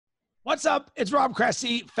What's up? It's Rob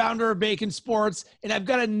Cressy, founder of Bacon Sports, and I've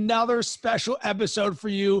got another special episode for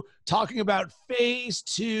you talking about phase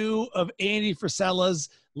 2 of Andy Frisella's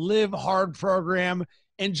Live Hard program.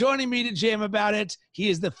 And joining me to jam about it, he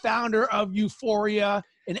is the founder of Euphoria,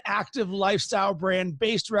 an active lifestyle brand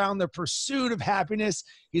based around the pursuit of happiness.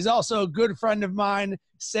 He's also a good friend of mine.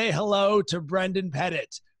 Say hello to Brendan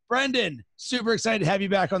Pettit. Brendan, super excited to have you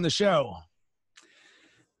back on the show.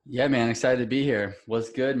 Yeah, man. Excited to be here. What's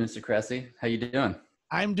good, Mr. Cressy? How you doing?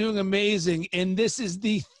 I'm doing amazing. And this is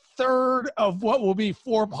the third of what will be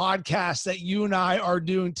 4 podcasts that you and I are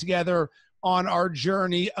doing together on our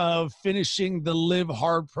journey of finishing the Live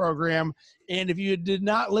Hard program. And if you did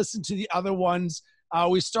not listen to the other ones,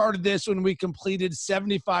 we started this when we completed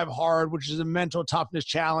 75 Hard, which is a mental toughness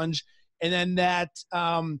challenge. And then that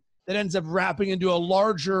ends up wrapping into a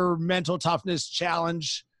larger mental toughness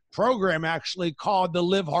challenge program, actually called the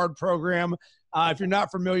Live Hard program. If you're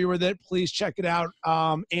not familiar with it, please check it out.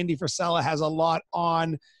 Andy Frisella has a lot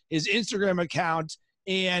on his Instagram account.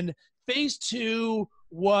 And phase 2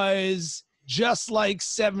 was just like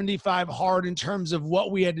 75 Hard in terms of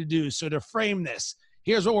what we had to do. So to frame this,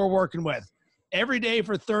 here's what we're working with. Every day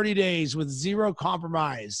for 30 days with zero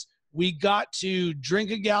compromise, we got to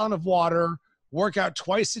drink a gallon of water, work out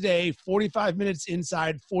twice a day, 45 minutes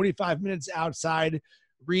inside, 45 minutes outside,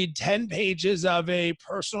 read 10 pages of a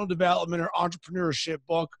personal development or entrepreneurship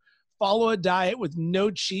book, follow a diet with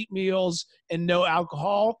no cheat meals and no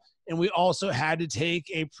alcohol. And we also had to take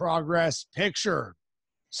a progress picture.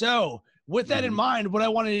 So with that in mind, what I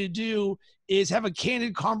wanted to do is have a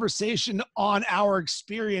candid conversation on our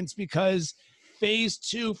experience, because phase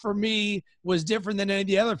 2 for me was different than any of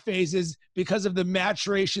the other phases because of the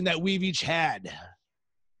maturation that we've each had.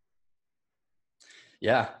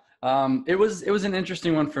 Yeah. It was an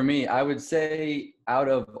interesting one for me. I would say out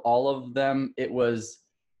of all of them, it was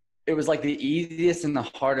like the easiest and the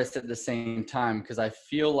hardest at the same time, because I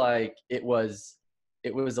feel like it was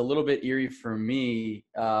a little bit eerie for me,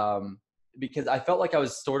 because I felt like I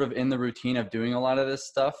was sort of in the routine of doing a lot of this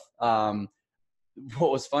stuff.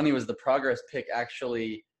 What was funny was the progress pic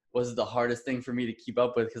actually was the hardest thing for me to keep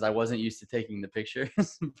up with, because I wasn't used to taking the pictures.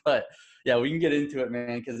 But yeah, we can get into it,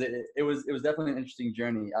 man, because it was definitely an interesting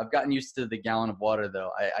journey. I've gotten used to the gallon of water,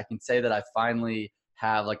 though. I can say that I finally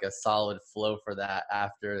have like a solid flow for that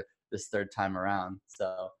after this third time around.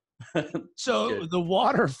 So The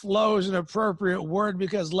water flow is an appropriate word,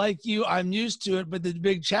 because like you, I'm used to it, but the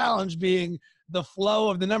big challenge being the flow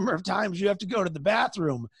of the number of times you have to go to the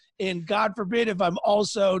bathroom. And God forbid if I'm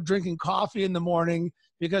also drinking coffee in the morning,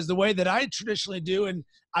 because the way that I traditionally do, and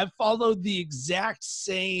I've followed the exact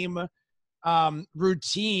same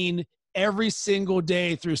routine every single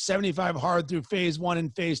day through 75 Hard, through phase 1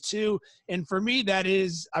 and phase 2. And for me, that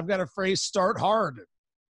is, I've got a phrase, start hard.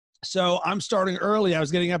 So I'm starting early. I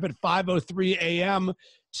was getting up at 5:03 a.m.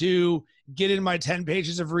 to get in my 10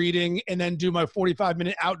 pages of reading, and then do my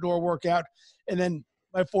 45-minute outdoor workout, and then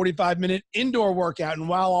my 45-minute indoor workout. And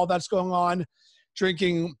while all that's going on,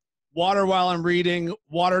 drinking water while I'm reading,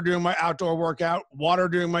 water during my outdoor workout, water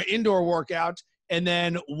during my indoor workout, and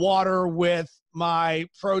then water with my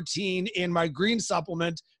protein in my green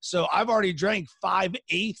supplement. So I've already drank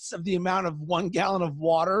 5/8 of the amount of 1 gallon of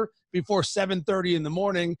water before 7:30 in the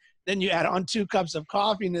morning. Then you add on 2 cups of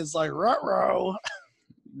coffee, and it's like, ruh-roh.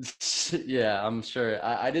 Yeah, I'm sure.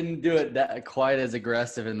 I didn't do it that quite as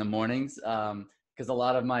aggressive in the mornings, because a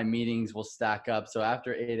lot of my meetings will stack up. So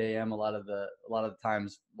after 8 a.m., a lot of the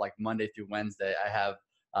times, like Monday through Wednesday, I have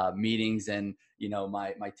meetings, and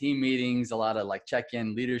my team meetings, a lot of like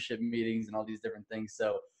check-in leadership meetings and all these different things.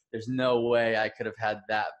 So there's no way I could have had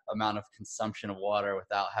that amount of consumption of water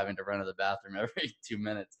without having to run to the bathroom every 2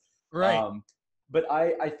 minutes. Right. But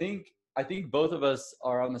I think both of us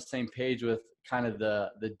are on the same page with kind of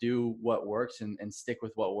the do what works and stick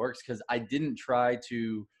with what works, because I didn't try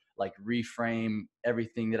to like reframe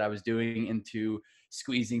everything that I was doing into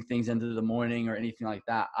squeezing things into the morning or anything like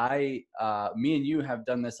that. Me and you have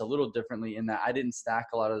done this a little differently, in that I didn't stack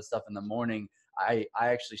a lot of the stuff in the morning. I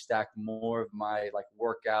actually stacked more of my like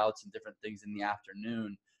workouts and different things in the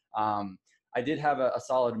afternoon. I did have a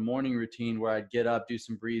solid morning routine where I'd get up, do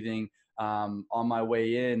some breathing. On my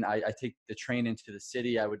way in, I take the train into the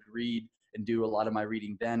city. I would read and do a lot of my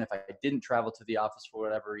reading then. If I didn't travel to the office for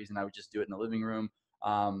whatever reason, I would just do it in the living room.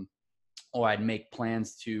 Or I'd make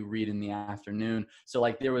plans to read in the afternoon. So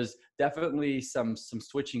like there was definitely some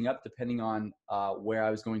switching up depending on where I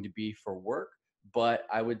was going to be for work. But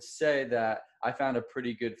I would say that I found a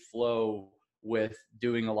pretty good flow with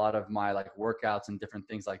doing a lot of my like workouts and different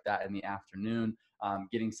things like that in the afternoon.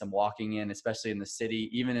 getting some walking in, especially in the city,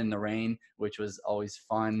 even in the rain, which was always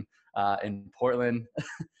fun in Portland.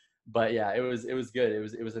 But yeah, it was good.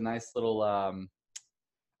 It was a nice little,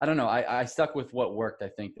 I don't know. I stuck with what worked, I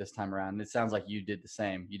think, this time around. It sounds like you did the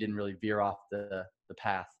same. You didn't really veer off the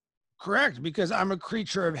path. Correct, because I'm a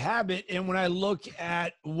creature of habit. And when I look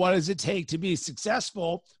at what does it take to be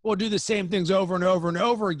successful, we'll do the same things over and over and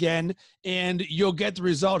over again, and you'll get the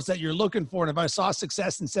results that you're looking for. And if I saw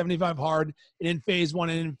success in 75 hard and in phase 1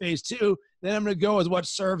 and in phase 2, then I'm going to go with what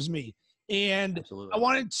serves me. And Absolutely. I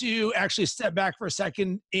wanted to actually step back for a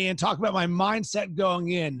second and talk about my mindset going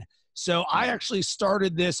in. So I actually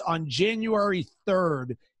started this on January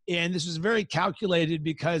 3rd. And this was very calculated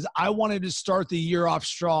because I wanted to start the year off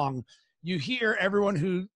strong. You hear everyone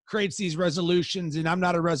who creates these resolutions, and I'm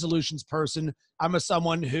not a resolutions person. I'm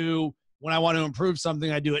someone who, when I want to improve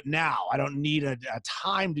something, I do it now. I don't need a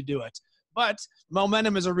time to do it. But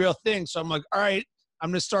momentum is a real thing. So I'm like, all right, I'm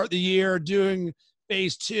going to start the year doing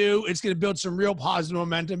phase 2. It's going to build some real positive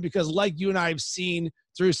momentum because, like you and I have seen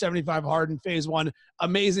through 75 hard in phase 1,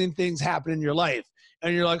 amazing things happen in your life.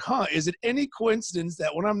 And you're like, is it any coincidence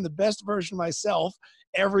that when I'm the best version of myself,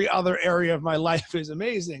 every other area of my life is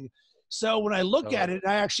amazing? So when I look at it,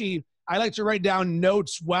 I like to write down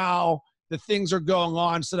notes while the things are going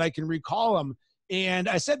on so that I can recall them. And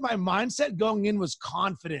I said my mindset going in was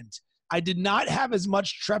confident. I did not have as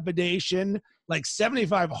much trepidation. Like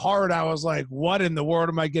 75 hard, I was like, what in the world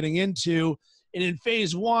am I getting into? And in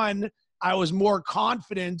phase 1, I was more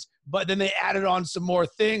confident, but then they added on some more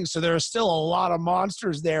things. So there are still a lot of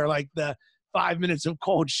monsters there, like the 5 minutes of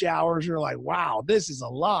cold showers. You're like, wow, this is a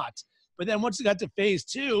lot. But then once it got to phase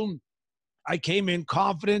 2, I came in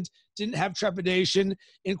confident, didn't have trepidation.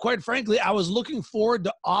 And quite frankly, I was looking forward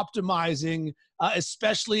to optimizing,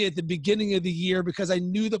 especially at the beginning of the year, because I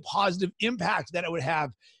knew the positive impact that it would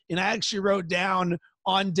have. And I actually wrote down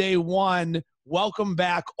on day 1, welcome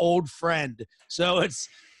back, old friend. So it's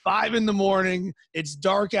 5 a.m. It's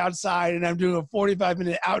dark outside, and I'm doing a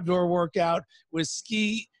 45-minute outdoor workout with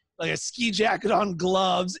a ski jacket on,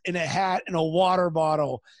 gloves, and a hat and a water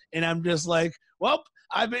bottle. And I'm just like, well,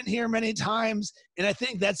 I've been here many times. And I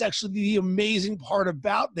think that's actually the amazing part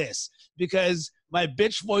about this, because my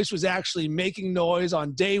bitch voice was actually making noise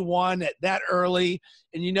on day 1 at that early.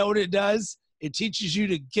 And you know what it does? It teaches you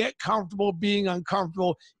to get comfortable being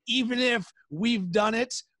uncomfortable, even if we've done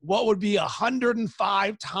it, what would be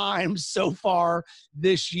 105 times so far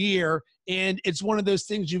this year. And it's one of those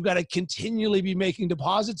things you've got to continually be making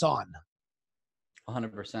deposits on.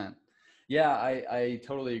 100%. Yeah, I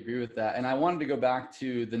totally agree with that. And I wanted to go back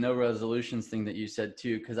to the no resolutions thing that you said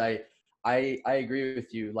too, because I agree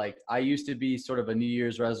with you. Like, I used to be sort of a New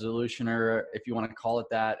Year's resolutioner, if you want to call it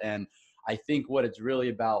that. And I think what it's really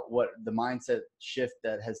about, what the mindset shift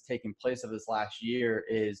that has taken place over this last year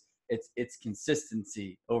is, it's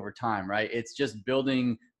consistency over time, right? It's just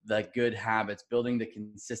building the good habits, building the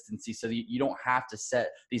consistency so that you don't have to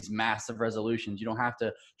set these massive resolutions. You don't have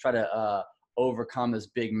to try to overcome this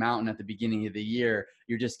big mountain at the beginning of the year.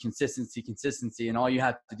 You're just consistency. And all you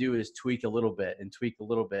have to do is tweak a little bit and tweak a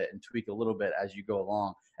little bit and tweak a little bit as you go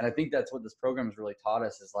along. And I think that's what this program has really taught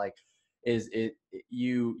us, is like,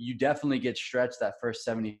 you definitely get stretched that first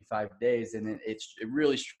 75 days, and it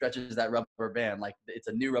really stretches that rubber band. Like, it's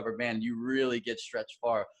a new rubber band. You really get stretched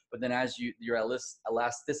far. But then as your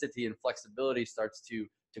elasticity and flexibility starts to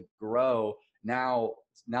grow, now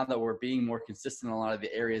that we're being more consistent in a lot of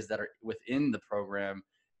the areas that are within the program,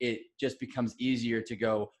 it just becomes easier to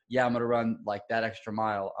go, yeah, I'm going to run like that extra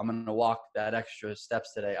mile. I'm going to walk that extra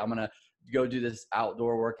steps today. I'm going to go do this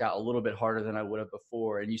outdoor workout a little bit harder than I would have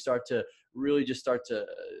before. And you start to really just start to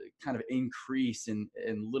kind of increase in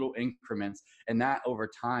little increments, and that over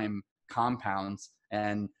time compounds.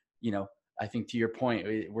 And, you know, I think to your point,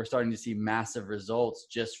 we're starting to see massive results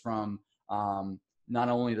just from not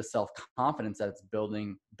only the self-confidence that it's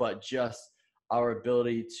building, but just our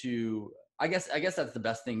ability to, I guess that's the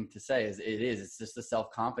best thing to say, it's just the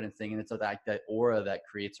self-confidence thing. And it's like that aura that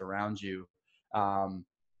creates around you,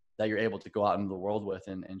 that you're able to go out into the world with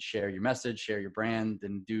and share your message, share your brand,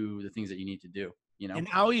 and do the things that you need to do, you know? And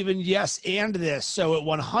I'll even and this. So it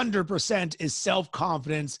 100% is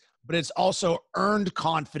self-confidence, but it's also earned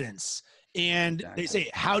confidence. And They say,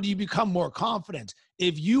 how do you become more confident?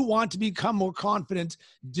 If you want to become more confident,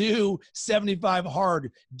 do 75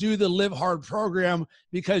 hard, do the Live Hard program,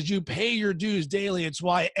 because you pay your dues daily. It's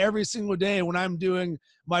why every single day when I'm doing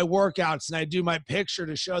my workouts and I do my picture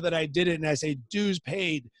to show that I did it, and I say dues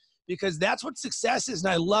paid, because that's what success is.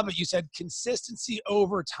 And I love it. You said consistency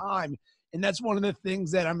over time. And that's one of the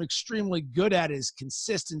things that I'm extremely good at, is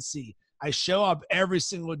consistency. I show up every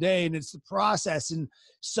single day, and it's the process. And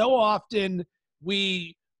so often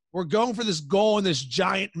we're going for this goal in this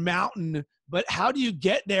giant mountain, but how do you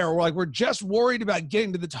get there? We're just worried about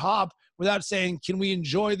getting to the top without saying, can we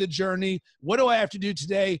enjoy the journey? What do I have to do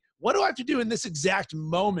today? What do I have to do in this exact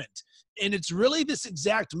moment? And it's really this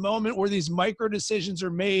exact moment where these micro decisions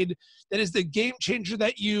are made that is the game changer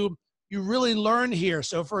that you really learn here.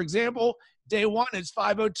 So for example, day one, it's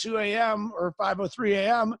 5:02 a.m. or 5:03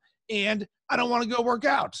 a.m. and I don't want to go work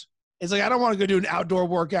out. It's like, I don't want to go do an outdoor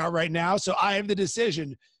workout right now. So I have the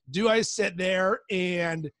decision. Do I sit there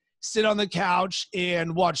and sit on the couch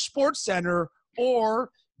and watch Sports Center, or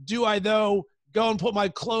do I though go and put my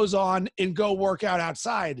clothes on and go work out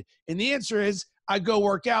outside? And the answer is I go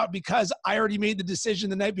work out, because I already made the decision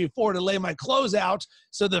the night before to lay my clothes out.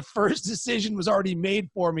 So the first decision was already made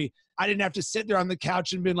for me. I didn't have to sit there on the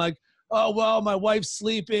couch and be like, oh, well, my wife's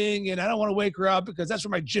sleeping and I don't want to wake her up because that's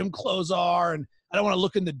where my gym clothes are. And I don't want to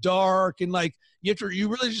look in the dark. And like, you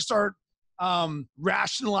really just start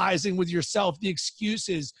rationalizing with yourself the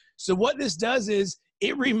excuses. So what this does is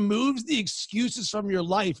it removes the excuses from your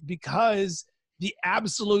life, because the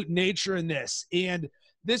absolute nature in this. And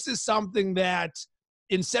this is something that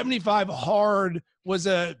in 75 Hard was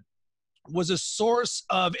a source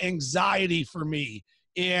of anxiety for me.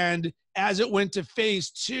 And as it went to phase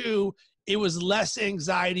 2, it was less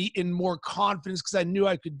anxiety and more confidence, because I knew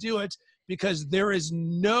I could do it, because there is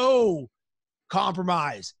no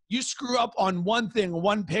compromise. You screw up on one thing,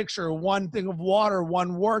 one picture, one thing of water,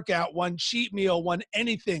 one workout, one cheat meal, one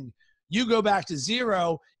anything, you go back to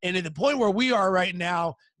zero. And at the point where we are right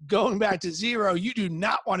now, going back to zero, you do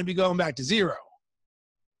not want to be going back to zero.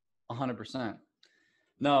 100%.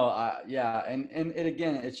 No, yeah. And it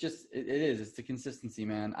again, it's the consistency,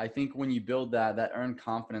 man. I think when you build that earned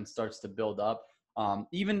confidence starts to build up.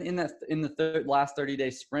 Even in the last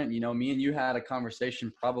 30-day sprint, me and you had a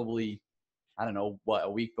conversation probably, I don't know,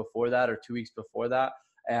 a week before that or 2 weeks before that.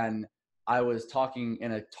 And I was talking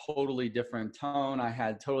in a totally different tone. I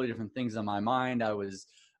had totally different things on my mind. There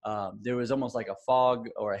was almost like a fog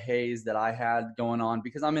or a haze that I had going on,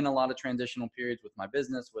 because I'm in a lot of transitional periods with my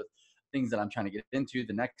business, with things that I'm trying to get into,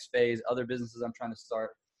 the next phase, other businesses I'm trying to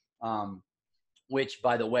start. Which,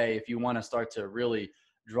 by the way, if you want to start to really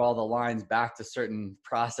draw the lines back to certain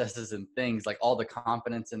processes and things, like all the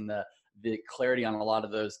confidence and the clarity on a lot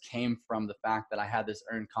of those came from the fact that I had this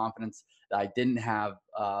earned confidence, that I didn't have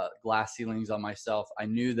glass ceilings on myself. I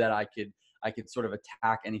knew that I could sort of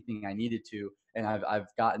attack anything I needed to. And I've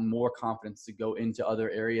gotten more confidence to go into other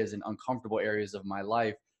areas and uncomfortable areas of my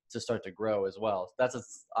life to start to grow as well.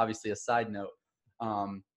 That's obviously a side note.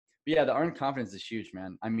 But yeah, the earned confidence is huge,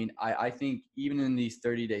 man. I mean, I think even in these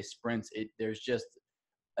 30-day sprints, there's just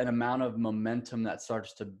an amount of momentum that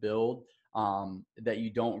starts to build that you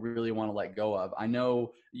don't really want to let go of. I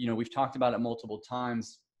know, we've talked about it multiple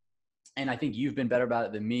times, and I think you've been better about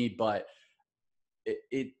it than me, but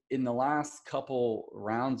it in the last couple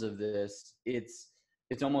rounds of this, it's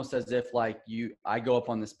almost as if I go up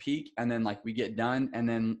on this peak, and then we get done, and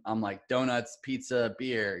then I'm like, donuts, pizza,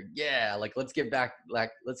 beer. Yeah. Let's get back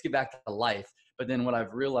to life. But then what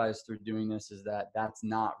I've realized through doing this is that that's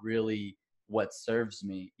not really what serves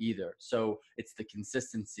me either. So it's the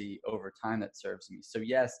consistency over time that serves me. So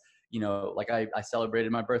yes, I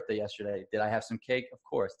celebrated my birthday yesterday. Did I have some cake? Of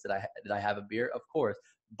course. Did I have a beer? Of course.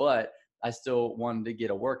 But I still wanted to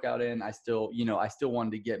get a workout in. I still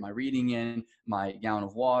wanted to get my reading in, my gallon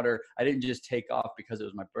of water. I didn't just take off because it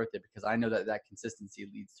was my birthday, because I know that consistency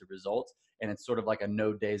leads to results. And it's sort of like a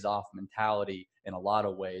no days off mentality in a lot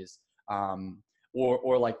of ways.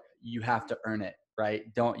 Or like you have to earn it, right?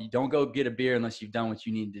 You don't go get a beer unless you've done what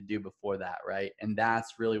you need to do before that, right? And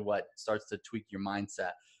that's really what starts to tweak your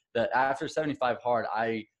mindset. That after 75 Hard,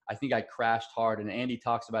 I think I crashed hard, and Andy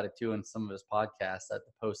talks about it too in some of his podcasts at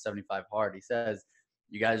the post 75 Hard. He says,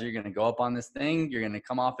 you guys are going to go up on this thing. You're going to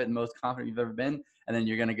come off it the most confident you've ever been. And then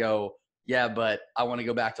you're going to go, yeah, but I want to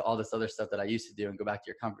go back to all this other stuff that I used to do and go back to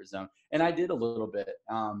your comfort zone. And I did a little bit.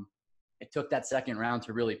 It took that second round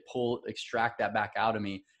to really extract that back out of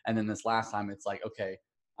me. And then this last time, it's like, okay,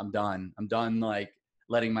 I'm done. I'm done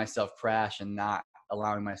letting myself crash and not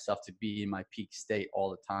allowing myself to be in my peak state all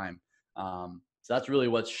the time. So that's really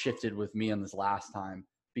what's shifted with me on this last time,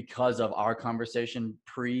 because of our conversation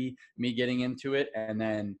pre me getting into it. And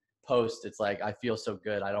then post, it's like, I feel so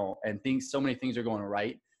good. So many things are going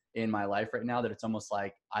right in my life right now that it's almost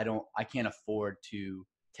like I can't afford to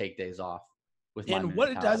take days off with my mentality. What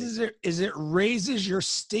it does is it raises your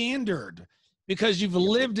standard, because you've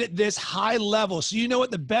lived at this high level. So you know what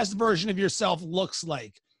the best version of yourself looks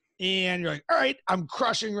like. and you're like, all right, I'm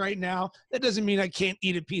crushing right now. That doesn't mean I can't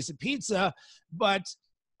eat a piece of pizza, but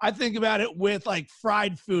I think about it with like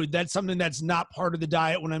fried food. That's something that's not part of the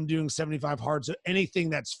diet when I'm doing 75 hard. So anything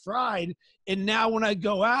that's fried. And now when I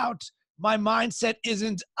go out, my mindset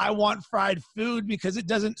isn't, I want fried food because it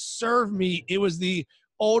doesn't serve me. It was the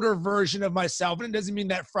older version of myself. And it doesn't mean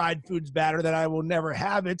that fried food's bad or that I will never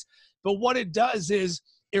have it. But what it does is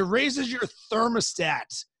it raises your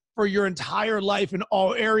thermostat for your entire life in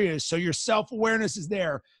all areas. So your self-awareness is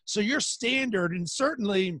there. So your standard, and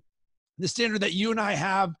certainly the standard that you and I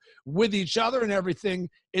have with each other and everything,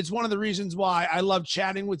 it's one of the reasons why I love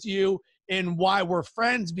chatting with you and why we're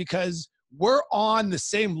friends, because we're on the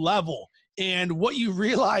same level. And what you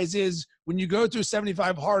realize is when you go through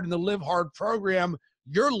 75 hard in the Live Hard program,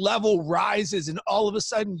 your level rises and all of a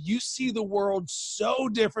sudden you see the world so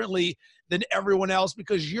differently than everyone else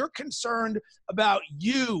because you're concerned about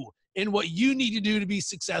you and what you need to do to be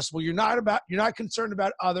successful. You're not concerned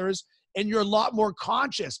about others, and you're a lot more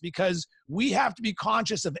conscious because we have to be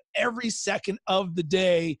conscious of every second of the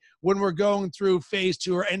day when we're going through phase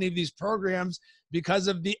 2 or any of these programs because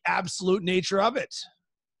of the absolute nature of it.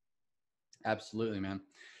 Absolutely, man.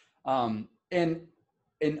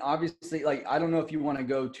 And obviously, like, I don't know if you want to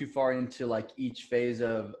go too far into like each phase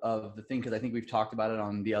of the thing, because I think we've talked about it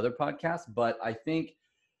on the other podcast, but I think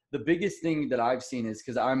the biggest thing that I've seen is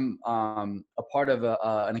because I'm a part of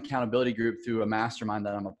an accountability group through a mastermind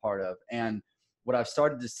that I'm a part of. And what I've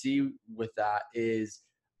started to see with that is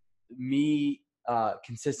me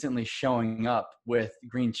consistently showing up with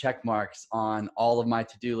green check marks on all of my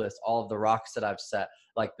to-do list, all of the rocks that I've set,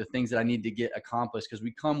 like the things that I need to get accomplished. Because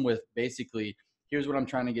we come with basically, here's what I'm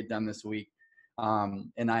trying to get done this week.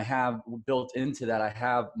 And I have built into that, I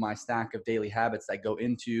have my stack of daily habits that go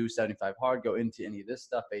into 75 hard, go into any of this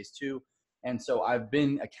stuff, phase 2. And so I've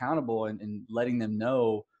been accountable and letting them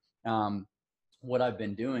know what I've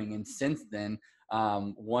been doing. And since then,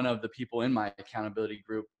 one of the people in my accountability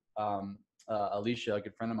group, Alicia, a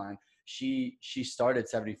good friend of mine, she started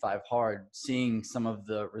 75 hard, seeing some of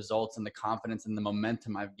the results and the confidence and the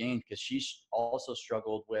momentum I've gained, because she also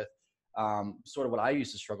struggled with sort of what I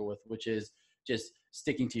used to struggle with, which is just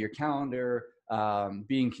sticking to your calendar,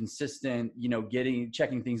 being consistent, you know,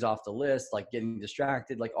 checking things off the list, like getting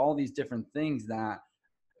distracted, like all these different things that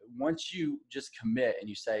once you just commit and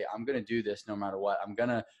you say, I'm going to do this no matter what, I'm going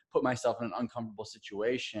to put myself in an uncomfortable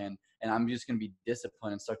situation and I'm just going to be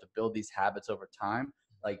disciplined and start to build these habits over time.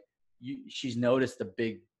 Like she's noticed a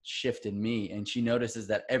big shift in me, and she notices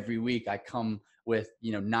that every week I come with,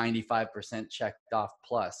 95% checked off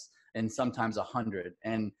plus, and sometimes 100.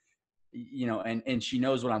 And, and she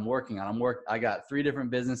knows what I'm working on. I got 3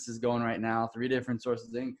 different businesses going right now, 3 different sources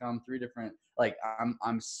of income, 3 different, like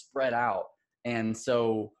I'm spread out. And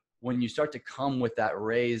so when you start to come with that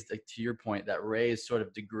raised, like to your point, that raised sort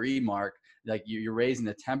of degree mark, like you're raising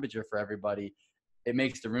the temperature for everybody, it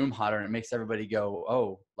makes the room hotter and it makes everybody go,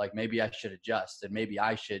 oh, like maybe I should adjust and maybe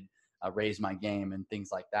I should raise my game and things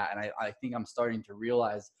like that. And I think I'm starting to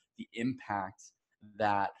realize the impact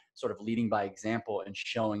that sort of leading by example and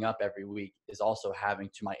showing up every week is also having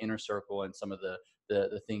to my inner circle and some of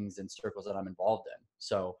the things and circles that I'm involved in.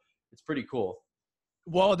 So it's pretty cool.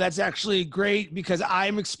 Well, that's actually great because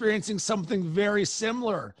I'm experiencing something very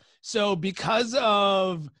similar. So because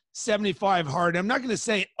of 75 hard, I'm not going to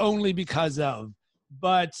say only because of,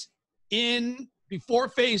 but before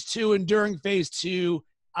phase 2 and during phase 2,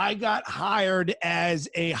 I got hired as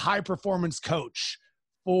a high performance coach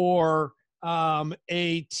for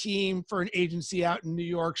a team for an agency out in New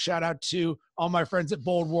York. Shout out to all my friends at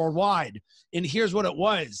Bold Worldwide. And here's what it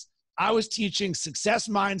was. I was teaching success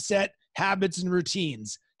mindset, habits, and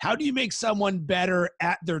routines. How do you make someone better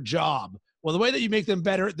at their job? Well, the way that you make them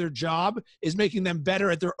better at their job is making them better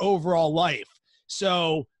at their overall life.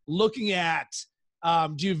 So looking at,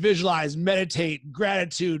 do you visualize, meditate,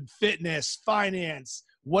 gratitude, fitness, finance?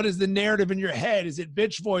 What is the narrative in your head? Is it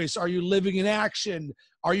bitch voice? Are you living in action?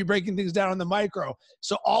 Are you breaking things down on the micro?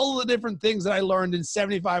 So all of the different things that I learned in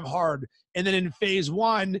 75 hard and then in phase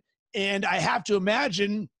 1, and I have to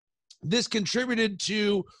imagine this contributed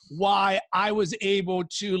to why I was able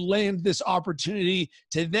to land this opportunity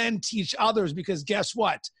to then teach others, because guess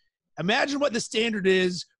what? Imagine what the standard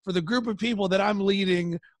is for the group of people that I'm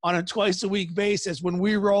leading on a twice-a-week basis when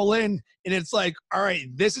we roll in and it's like, all right,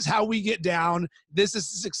 this is how we get down. This is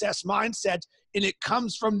the success mindset. And it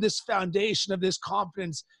comes from this foundation of this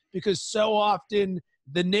confidence, because so often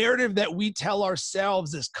the narrative that we tell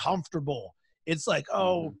ourselves is comfortable. It's like,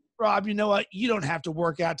 oh, Rob, you know what? You don't have to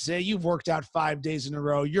work out today. You've worked out 5 days in a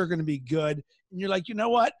row. You're going to be good. And you're like, you know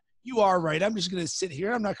what? You are right. I'm just going to sit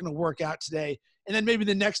here. I'm not going to work out today. And then maybe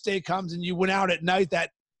the next day comes and you went out at night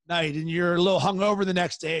that night and you're a little hungover the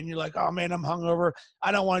next day and you're like, oh man, I'm hungover.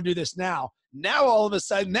 I don't want to do this now. Now, all of a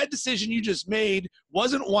sudden, that decision you just made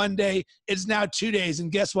wasn't one day. It's now 2 days.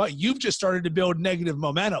 And guess what? You've just started to build negative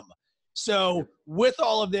momentum. So with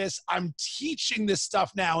all of this, I'm teaching this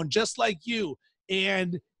stuff now. And just like you,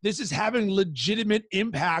 and this is having legitimate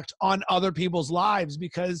impact on other people's lives,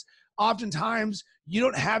 because oftentimes you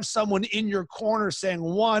don't have someone in your corner saying,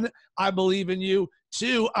 1, I believe in you.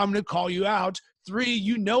 2, I'm going to call you out. 3,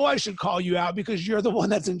 you know I should call you out because you're the one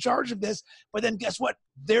that's in charge of this. But then guess what?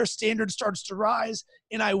 Their standard starts to rise.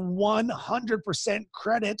 And I 100%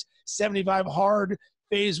 credit 75 Hard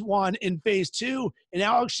phase 1 and phase 2. And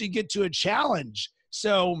I'll actually get to a challenge.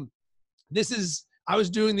 So I was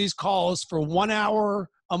doing these calls for 1 hour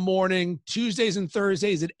a morning, Tuesdays and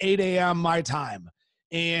Thursdays at 8 a.m. my time.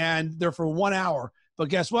 And they're for 1 hour. But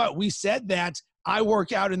guess what? We said that I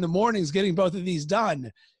work out in the mornings getting both of these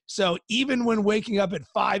done. So even when waking up at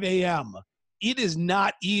 5 a.m., it is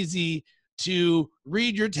not easy to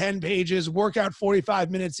read your 10 pages, work out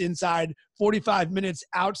 45 minutes inside, 45 minutes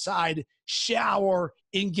outside, shower,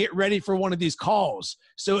 and get ready for one of these calls.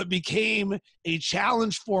 So it became a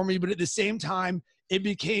challenge for me, but at the same time, it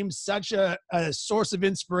became such a source of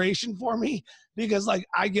inspiration for me, because like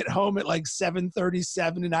I get home at like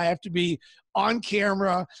 7:37 and I have to be on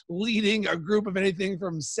camera leading a group of anything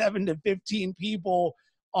from 7 to 15 people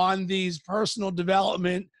on these personal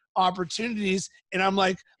development opportunities. And I'm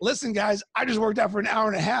like, listen, guys, I just worked out for an hour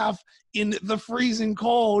and a half in the freezing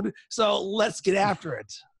cold. So let's get after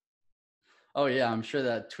it. Oh yeah. I'm sure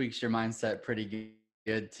that tweaks your mindset pretty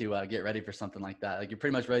good to get ready for something like that. Like you're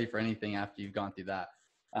pretty much ready for anything after you've gone through that.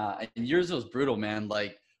 And yours was brutal, man.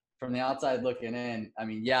 Like from the outside looking in, I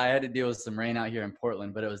mean, yeah, I had to deal with some rain out here in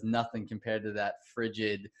Portland, but it was nothing compared to that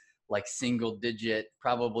frigid, like single digit,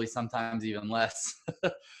 probably sometimes even less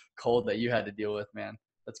cold that you had to deal with, man.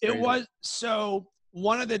 That's crazy. It was. So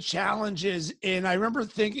one of the challenges, and I remember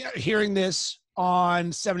hearing this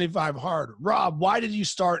on 75 Hard, Rob, why did you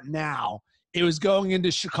start now? It was going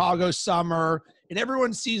into Chicago summer, and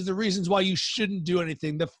everyone sees the reasons why you shouldn't do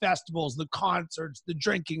anything: the festivals, the concerts, the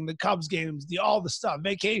drinking, the Cubs games, all the stuff,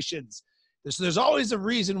 vacations. So there's always a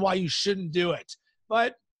reason why you shouldn't do it.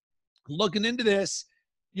 But looking into this,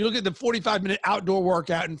 you look at the 45-minute outdoor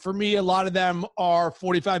workout, and for me, a lot of them are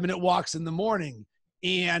 45-minute walks in the morning.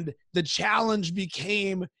 And the challenge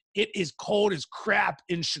became, it is cold as crap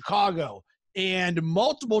in Chicago. And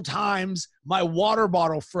multiple times, my water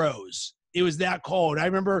bottle froze. It was that cold. I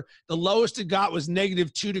remember the lowest it got was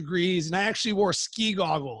 -2 degrees, and I actually wore ski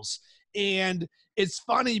goggles. And it's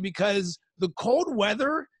funny because the cold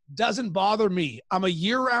weather doesn't bother me. I'm a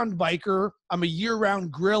year-round biker. I'm a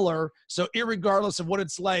year-round griller. So irregardless of what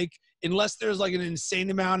it's like, unless there's like an insane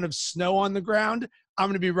amount of snow on the ground, I'm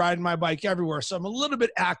going to be riding my bike everywhere. So I'm a little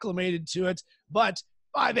bit acclimated to it. But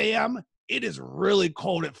 5 a.m., it is really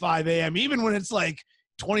cold at 5 a.m. Even when it's like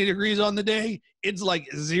 20 degrees on the day, it's like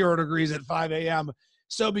 0 degrees at 5 a.m.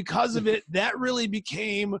 So because of it, that really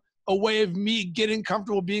became a way of me getting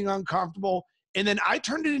comfortable being uncomfortable. And then I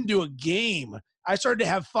turned it into a game. I started to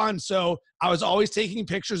have fun. So I was always taking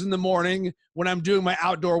pictures in the morning when I'm doing my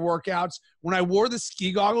outdoor workouts. When I wore the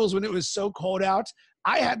ski goggles, when it was so cold out,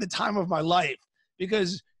 I had the time of my life.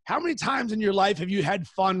 Because how many times in your life have you had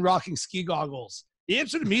fun rocking ski goggles? The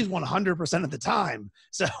answer to me is 100% of the time.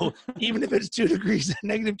 So even if it's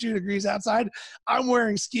 -2 degrees outside, I'm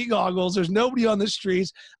wearing ski goggles. There's nobody on the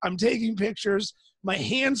streets. I'm taking pictures. My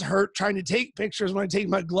hands hurt trying to take pictures when I take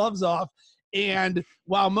my gloves off. And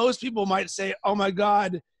while most people might say, oh my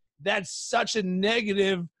God, that's such a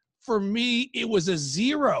negative, for me, it was a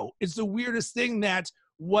 0. It's the weirdest thing that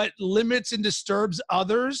what limits and disturbs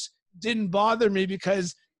others didn't bother me,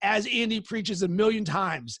 because as Andy preaches a million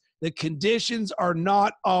times, the conditions are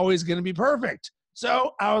not always going to be perfect.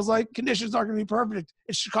 So I was like, conditions aren't going to be perfect.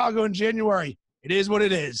 It's Chicago in January. It is what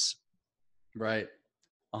it is. Right.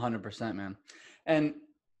 100%, man. And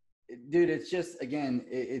dude, it's just, again,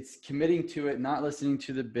 it's committing to it, not listening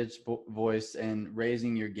to the bitch voice, and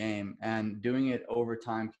raising your game, and doing it over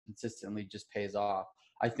time consistently just pays off.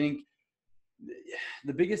 I think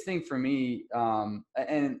the biggest thing for me, and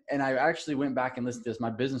I actually went back and listened to this,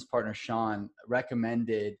 my business partner, Sean,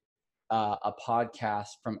 recommended a podcast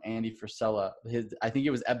from Andy Frisella. I think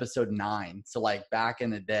it was episode 9. So like back in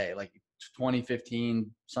the day, like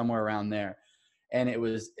 2015, somewhere around there. And it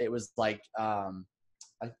was like,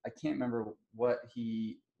 I can't remember what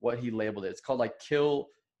he labeled it. It's called like kill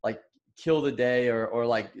the day, or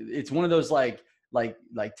like, it's one of those like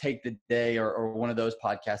take the day, or one of those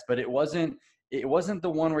podcasts. But it wasn't the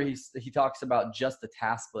one where he talks about just the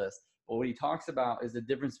task list. what he talks about is the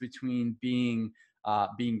difference between being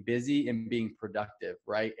busy and being productive,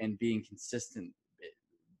 right? And being consistently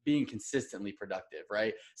productive,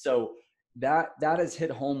 right? So that has hit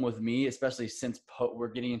home with me, especially since we're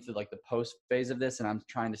getting into like the post phase of this and I'm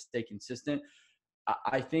trying to stay consistent.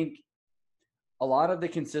 I think a lot of the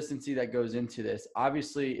consistency that goes into this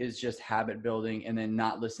obviously is just habit building and then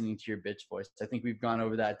not listening to your bitch voice. I think we've gone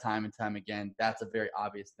over that time and time again. That's a very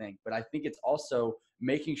obvious thing, but I think it's also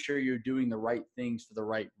making sure you're doing the right things for the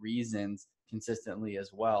right reasons consistently as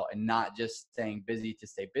well, and not just staying busy to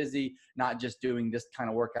stay busy, not just doing this kind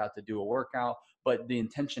of workout to do a workout, but the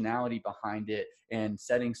intentionality behind it and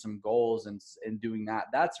setting some goals and doing that.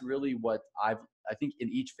 That's really what I think in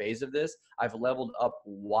each phase of this, I've leveled up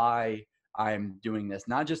why I'm doing this,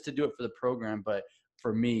 not just to do it for the program, but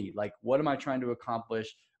for me, like, what am I trying to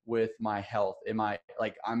accomplish with my health?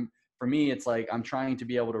 For me, it's like, I'm trying to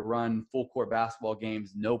be able to run full court basketball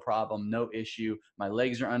games, no problem, no issue. My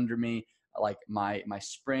legs are under me. Like my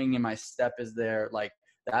spring and my step is there. Like,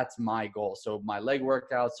 that's my goal. So my leg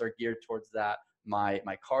workouts are geared towards that. My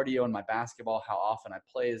cardio and my basketball, how often I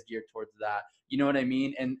play, is geared towards that. You know what I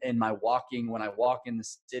mean? And my walking, when I walk in the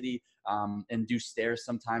city, and do stairs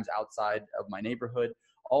sometimes outside of my neighborhood,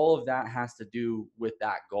 all of that has to do with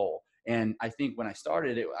that goal. And I think when I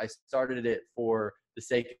started it for the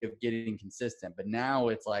sake of getting consistent. But now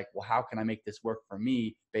it's like, well, how can I make this work for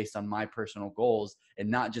me based on my personal goals, and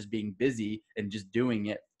not just being busy and just doing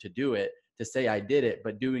it to do it, to say I did it,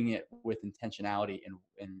 but doing it with intentionality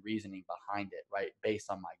and reasoning behind it, right? Based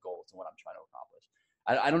on my goals and what I'm trying to accomplish.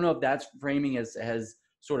 I don't know if that's framing has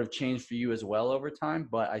sort of changed for you as well over time,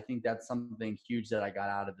 but I think that's something huge that I got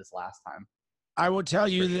out of this last time. I will tell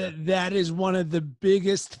you that is one of the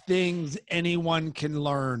biggest things anyone can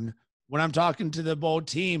learn. When I'm talking to the Bold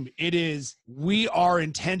team, it is, we are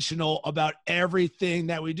intentional about everything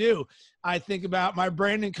that we do. I think about my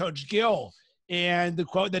Brandon coach, Gil, and the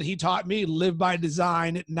quote that he taught me: live by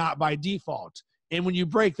design, not by default. And when you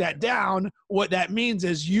break that down, what that means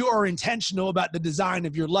is you are intentional about the design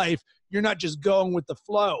of your life. You're not just going with the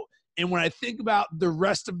flow. And when I think about the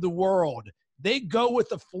rest of the world, they go with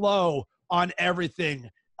the flow on everything.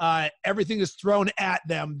 Everything is thrown at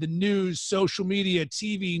them: the news, social media,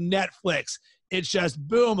 TV, Netflix. It's just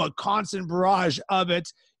boom, a constant barrage of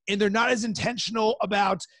it. And they're not as intentional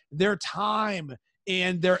about their time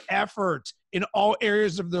and their effort in all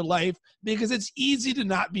areas of their life, because it's easy to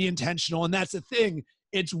not be intentional. And that's the thing.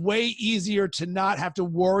 It's way easier to not have to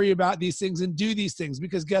worry about these things and do these things,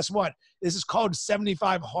 because guess what? This is called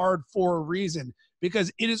 75 hard for a reason,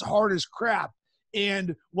 because it is hard as crap.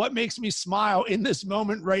 And what makes me smile in this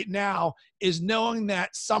moment right now is knowing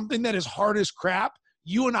that something that is hard as crap,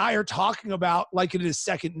 you and I are talking about like it is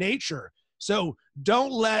second nature. So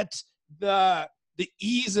don't let the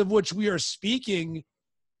ease of which we are speaking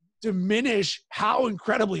diminish how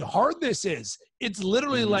incredibly hard this is. It's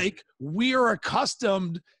literally like we are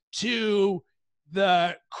accustomed to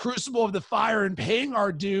the crucible of the fire and paying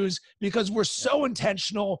our dues because we're so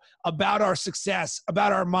intentional about our success,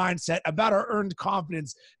 about our mindset, about our earned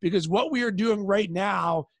confidence, because what we are doing right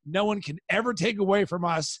now, no one can ever take away from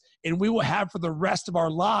us, and we will have for the rest of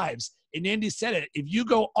our lives. And Andy said it: if you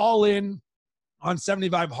go all in on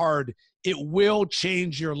 75 hard, it will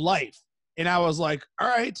change your life. And I was like, all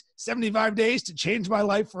right, 75 days to change my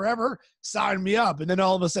life forever, sign me up. And then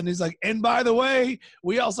all of a sudden he's like, and by the way,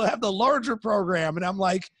 we also have the larger program. And I'm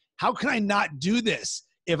like, how can I not do this?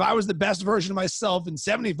 If I was the best version of myself in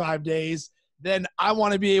 75 days, then I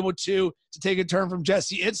want to be able to take a turn from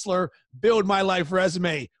Jesse Itzler, build my life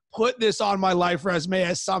resume, put this on my life resume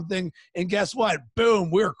as something. And guess what?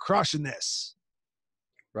 Boom, we're crushing this.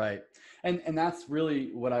 Right. And that's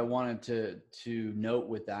really what I wanted to note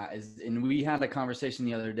with that is, and we had a conversation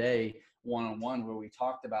the other day, one-on-one, where we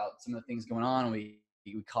talked about some of the things going on. And we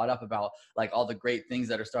caught up about like all the great things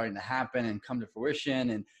that are starting to happen and come to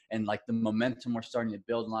fruition, and like the momentum we're starting to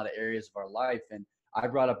build in a lot of areas of our life. And I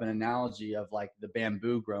brought up an analogy of like the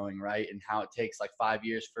bamboo growing, right? And how it takes like 5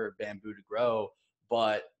 years for bamboo to grow.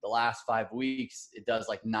 But the last 5 weeks, it does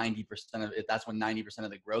like 90% of it. That's when 90% of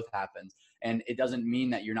the growth happens. And it doesn't mean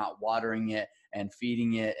that you're not watering it and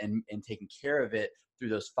feeding it and taking care of it through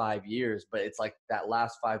those 5 years. But it's like that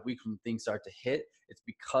last 5 weeks when things start to hit, it's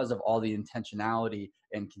because of all the intentionality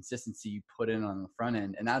and consistency you put in on the front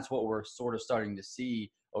end. And that's what we're sort of starting to see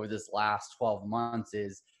over this last 12 months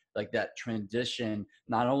is like that transition,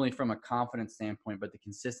 not only from a confidence standpoint, but the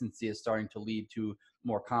consistency is starting to lead to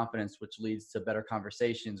more confidence, which leads to better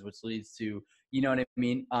conversations, which leads to, you know what I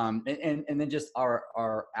mean? And then just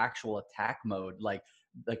our actual attack mode, like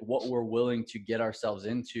what we're willing to get ourselves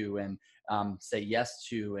into, and say yes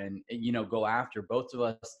to and, you know, go after. Both of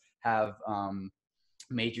us have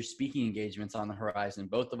major speaking engagements on the horizon.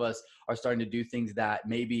 Both of us are starting to do things that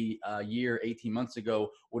maybe a year, 18 months ago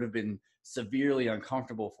would have been severely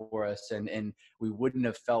uncomfortable for us, and we wouldn't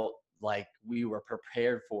have felt like we were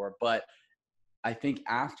prepared for. But I think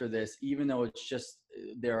after this, even though it's just,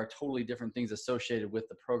 there are totally different things associated with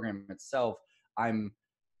the program itself,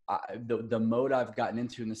 the mode I've gotten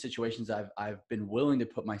into and the situations I've been willing to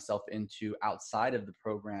put myself into outside of the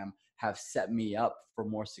program have set me up for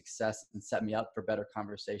more success and set me up for better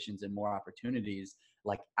conversations and more opportunities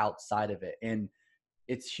like outside of it. And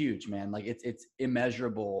it's huge, man. Like it's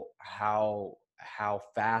immeasurable how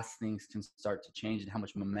fast things can start to change and how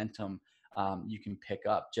much momentum you can pick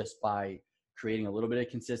up just by creating a little bit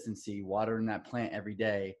of consistency, watering that plant every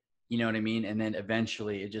day. You know what I mean? And then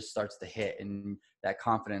eventually it just starts to hit, and that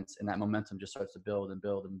confidence and that momentum just starts to build and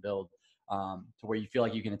build and build to where you feel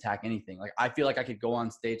like you can attack anything. Like I feel like I could go on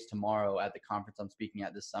stage tomorrow at the conference I'm speaking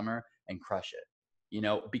at this summer and crush it, you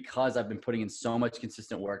know, because I've been putting in so much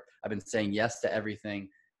consistent work. I've been saying yes to everything.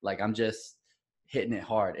 Like I'm just hitting it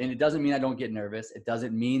hard. And it doesn't mean I don't get nervous. It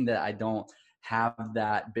doesn't mean that I don't have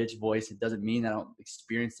that bitch voice. It doesn't mean that I don't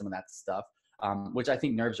experience some of that stuff, which I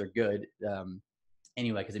think nerves are good.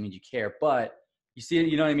 Anyway, because it means you care. But you see,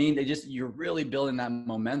 you know what I mean? You're really building that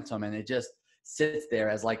momentum, and it just sits there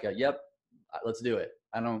as like a, yep, let's do it.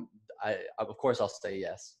 Of course I'll say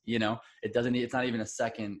yes. You know, it's not even a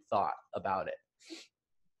second thought about it.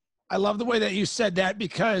 I love the way that you said that,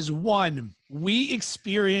 because one, we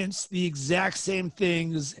experience the exact same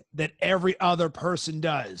things that every other person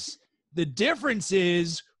does. The difference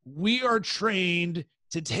is we are trained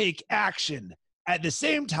to take action. At the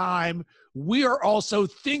same time, we are also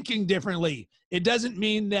thinking differently. It doesn't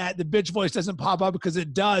mean that the bitch voice doesn't pop up, because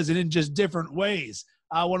it does, and in just different ways.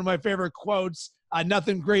 One of my favorite quotes,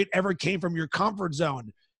 nothing great ever came from your comfort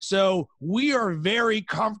zone. So we are very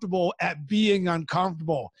comfortable at being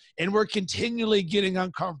uncomfortable, and we're continually getting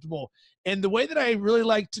uncomfortable. And the way that I really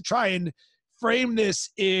like to try and frame this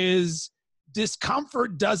is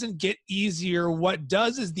discomfort doesn't get easier. What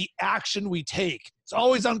does is the action we take. It's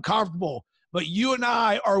always uncomfortable, but you and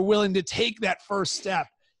I are willing to take that first step.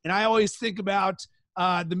 And I always think about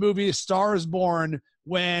the movie A Star is Born,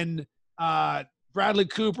 when Bradley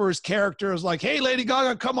Cooper's character is like, hey, Lady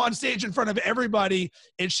Gaga, come on stage in front of everybody.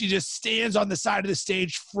 And she just stands on the side of the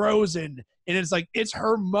stage frozen. And it's like, it's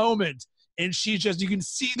her moment. And she just, you can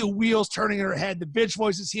see the wheels turning in her head. The bitch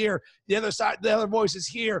voice is here. The other voice is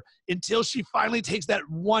here, until she finally takes that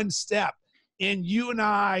one step. And you and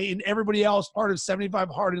I and everybody else part of 75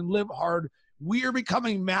 Hard and Live Hard, we are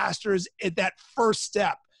becoming masters at that first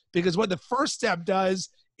step. Because what the first step does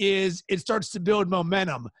is it starts to build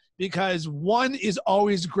momentum, because one is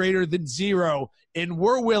always greater than zero. And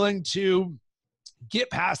we're willing to get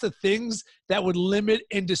past the things that would limit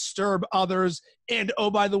and disturb others. And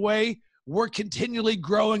oh, by the way, we're continually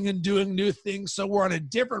growing and doing new things. So we're on a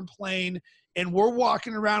different plane, and we're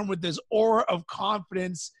walking around with this aura of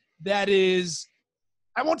confidence that is,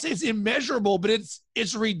 I won't say it's immeasurable, but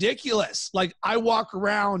it's ridiculous. Like I walk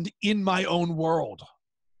around in my own world.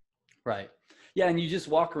 Right. Yeah. And you just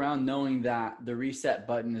walk around knowing that the reset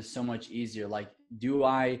button is so much easier. Like, do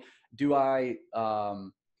I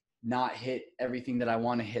not hit everything that I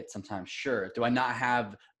want to hit sometimes? Sure. Do I not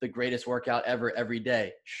have the greatest workout ever every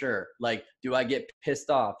day? Sure. Like, do I get pissed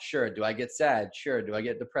off? Sure. Do I get sad? Sure. Do I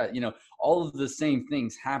get depressed? You know, all of the same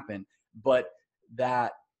things happen, but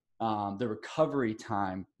that the recovery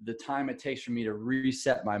time, the time it takes for me to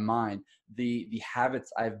reset my mind, the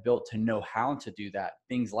habits I've built to know how to do that,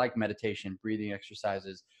 things like meditation, breathing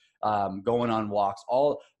exercises, going on walks,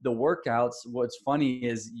 all the workouts. What's funny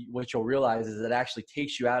is what you'll realize is it actually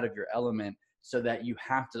takes you out of your element, so that you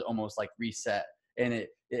have to almost like reset. And it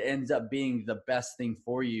ends up being the best thing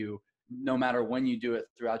for you, no matter when you do it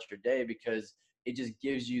throughout your day, because it just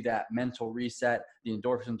gives you that mental reset. The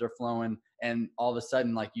endorphins are flowing, and all of a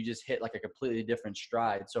sudden, like, you just hit like a completely different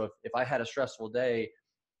stride. So if I had a stressful day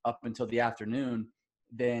up until the afternoon,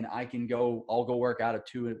 then I'll go work out at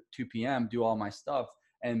 2 p.m., do all my stuff.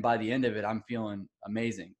 And by the end of it, I'm feeling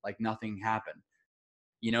amazing. Like nothing happened.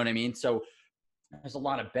 You know what I mean? So there's a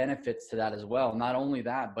lot of benefits to that as well. Not only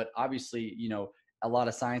that, but obviously, you know, a lot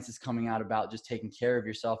of science is coming out about just taking care of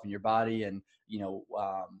yourself and your body, and, you know,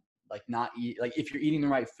 like if you're eating the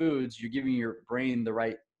right foods, you're giving your brain the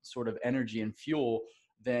right sort of energy and fuel,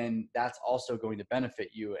 then that's also going to benefit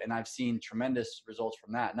you. And I've seen tremendous results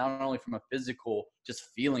from that, not only from a physical, just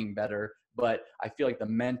feeling better, but I feel like the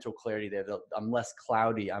mental clarity there, I'm less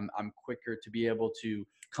cloudy. I'm quicker to be able to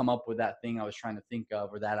come up with that thing I was trying to think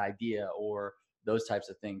of, or that idea, or those types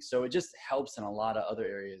of things. So it just helps in a lot of other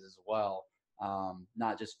areas as well,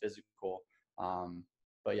 not just physical.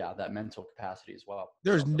 But yeah, that mental capacity as well.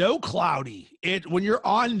 There's no cloudy. When you're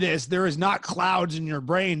on this, there is not clouds in your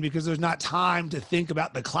brain because there's not time to think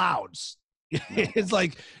about the clouds. No. It's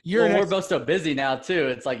like we're both so busy now too.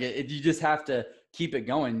 It's like you just have to keep it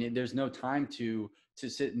going. There's no time to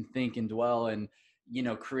sit and think and dwell and,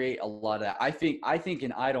 create a lot of that. I think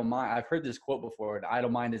an idle mind, I've heard this quote before, an idle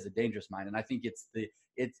mind is a dangerous mind. And I think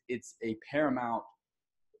it's a paramount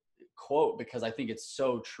quote because I think it's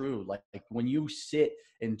so true. Like when you sit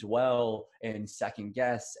and dwell and second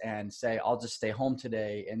guess and say, I'll just stay home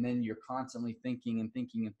today. And then you're constantly thinking and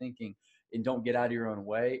thinking and thinking and don't get out of your own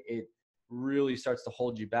way. It really starts to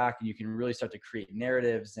hold you back, and you can really start to create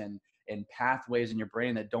narratives and pathways in your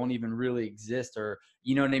brain that don't even really exist, or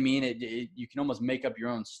you know what I mean? You can almost make up your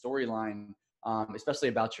own storyline, especially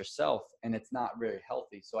about yourself, and it's not very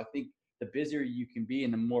healthy. So I think the busier you can be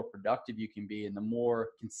and the more productive you can be and the more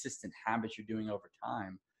consistent habits you're doing over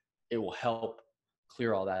time, it will help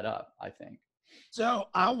clear all that up, I think. So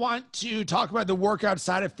I want to talk about the workout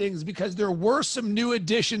side of things because there were some new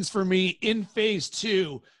additions for me in phase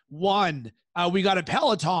 2. One, we got a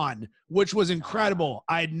Peloton, which was incredible.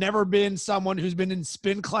 I had never been someone who's been in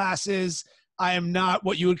spin classes. I am not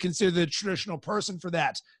what you would consider the traditional person for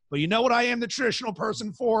that. But you know what I am the traditional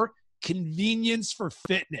person for? Convenience for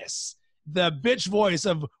fitness. The bitch voice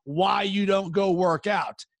of why you don't go work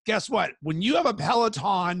out. Guess what? When you have a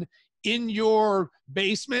Peloton in your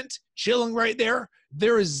basement, chilling right there,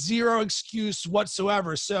 there is zero excuse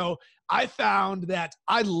whatsoever. So I found that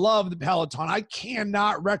I love the Peloton. I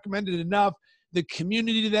cannot recommend it enough. The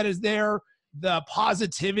community that is there, the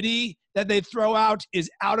positivity that they throw out is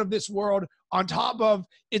out of this world. On top of,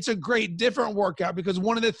 it's a great different workout because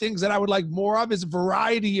one of the things that I would like more of is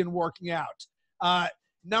variety in working out.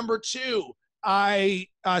 Number 2, I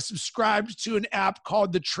subscribed to an app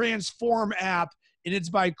called the Transform app, and it's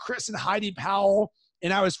by Chris and Heidi Powell.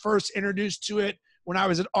 And I was first introduced to it when I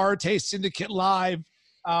was at Arte Syndicate Live,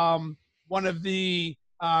 one of the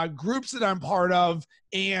groups that I'm part of.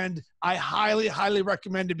 And I highly, highly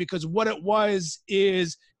recommend it because what it was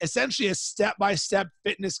is essentially a step-by-step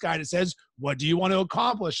fitness guide. It says, what do you want to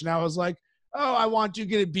accomplish? And I was like, oh, I want to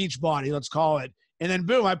get a beach body, let's call it. And then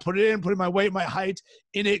boom, I put in my weight, my height,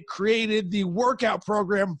 and it created the workout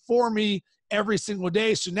program for me every single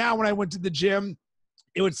day. So now when I went to the gym,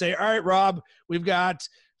 it would say, all right, Rob, we've got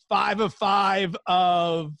 5 of 5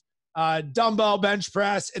 of dumbbell bench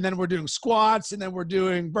press, and then we're doing squats, and then we're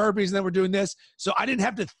doing burpees, and then we're doing this. So I didn't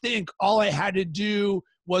have to think. All I had to do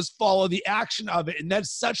was follow the action of it. And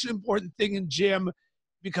that's such an important thing in gym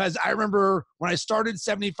because I remember when I started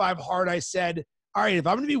 75 Hard, I said, all right, if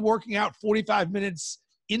I'm going to be working out 45 minutes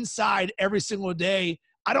inside every single day,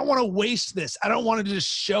 I don't want to waste this. I don't want to just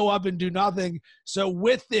show up and do nothing. So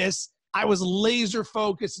with this, I was laser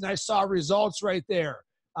focused and I saw results right there.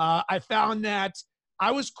 I found that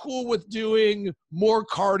I was cool with doing more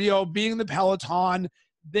cardio, being the Peloton,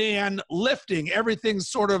 than lifting. Everything's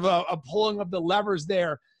sort of a pulling of the levers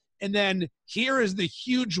there. And then here is the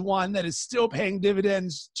huge one that is still paying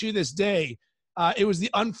dividends to this day. It was the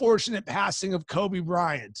unfortunate passing of Kobe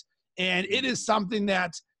Bryant. And it is something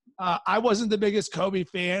that I wasn't the biggest Kobe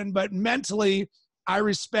fan, but mentally I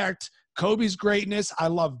respect Kobe's greatness. I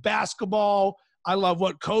love basketball. I love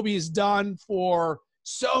what Kobe has done for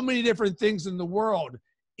so many different things in the world.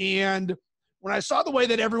 And when I saw the way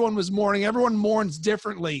that everyone was mourning, everyone mourns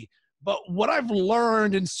differently. But what I've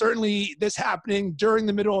learned, and certainly this happening during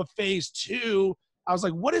the middle of phase 2, I was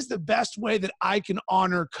like, what is the best way that I can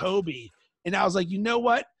honor Kobe? And I was like, you know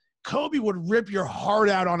what? Kobe would rip your heart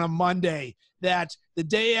out on a Monday that the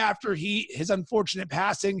day after his unfortunate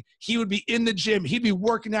passing, he would be in the gym. He'd be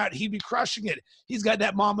working out. He'd be crushing it. He's got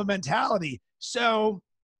that Mamba mentality. So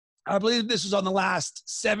I believe this was on the last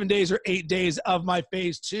 7 days or 8 days of my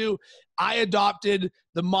phase 2. I adopted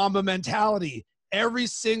the Mamba mentality. Every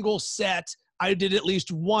single set, I did at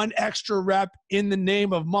least one extra rep in the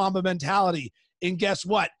name of Mamba mentality. And guess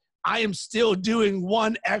what? I am still doing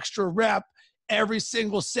one extra rep every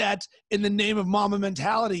single set in the name of Mamba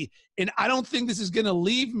mentality. And I don't think this is going to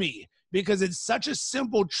leave me because it's such a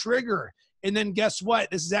simple trigger. And then guess what?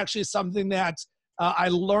 This is actually something that I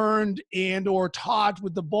learned and or taught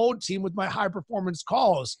with the Bold team with my high performance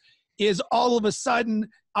calls is all of a sudden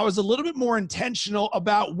I was a little bit more intentional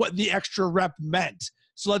about what the extra rep meant.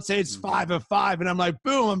 So let's say it's 5 of 5 and I'm like,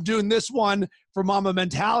 boom, I'm doing this one for Mamba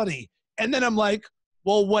mentality. And then I'm like,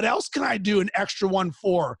 well, what else can I do an extra one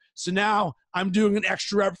for? So now I'm doing an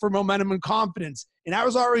extra rep for momentum and confidence. And I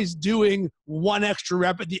was always doing one extra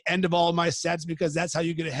rep at the end of all of my sets because that's how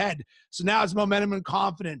you get ahead. So now it's momentum and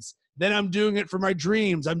confidence. Then I'm doing it for my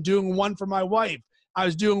dreams. I'm doing one for my wife. I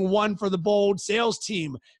was doing one for the bold sales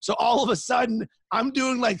team. So all of a sudden, I'm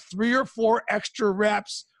doing like 3 or 4 extra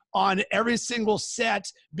reps on every single set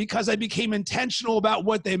because I became intentional about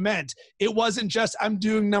what they meant. It wasn't just I'm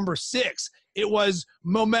doing number 6. It was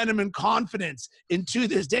momentum and confidence. And to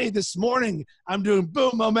this day, this morning, I'm doing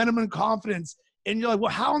boom, momentum and confidence. And you're like,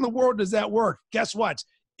 well, how in the world does that work? Guess what?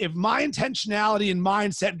 If my intentionality and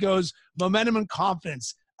mindset goes momentum and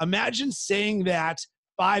confidence, imagine saying that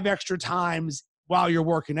 5 extra times while you're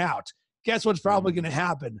working out. Guess what's probably going to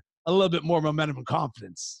happen? A little bit more momentum and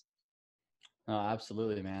confidence. Oh,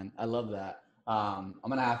 absolutely, man. I love that. I'm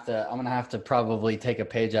gonna have to probably take a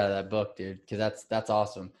page out of that book, dude, because that's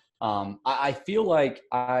awesome. I feel like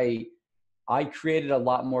I created a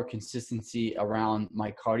lot more consistency around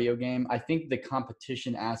my cardio game. I think the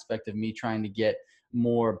competition aspect of me trying to get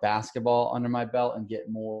more basketball under my belt and get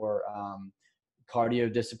more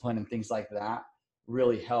cardio discipline and things like that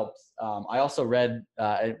really helped. I also read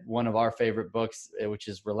one of our favorite books, which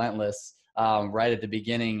is Relentless, right at the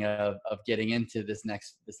beginning of getting into this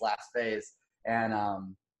last phase. And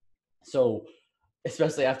so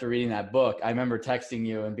especially after reading that book, I remember texting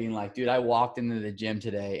you and being like, dude, I walked into the gym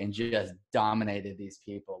today and just dominated these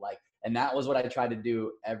people. Like, and that was what I tried to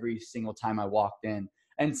do every single time I walked in.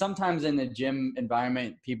 And sometimes in the gym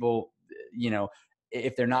environment, people, you know,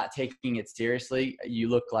 if they're not taking it seriously, you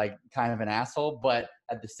look like kind of an asshole. But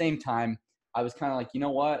at the same time, I was kind of like, you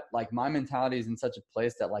know what? Like, my mentality is in such a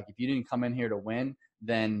place that, like, if you didn't come in here to win,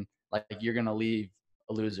 then like you're going to leave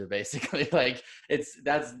a loser, basically. Like,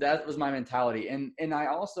 that was my mentality. And I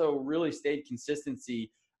also really stayed consistent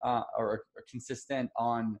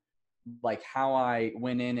on like how I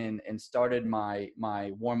went in and started my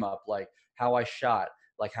warm up, like how I shot,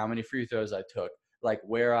 like how many free throws I took, like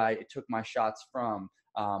where I took my shots from,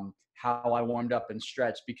 how I warmed up and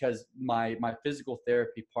stretched, because my physical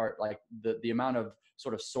therapy part, like the amount of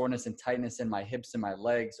sort of soreness and tightness in my hips and my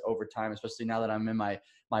legs over time, especially now that I'm in my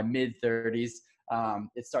mid 30s,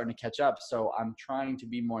 it's starting to catch up. So I'm trying to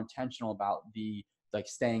be more intentional about like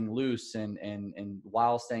staying loose and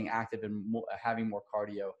while staying active and having more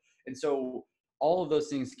cardio. And so all of those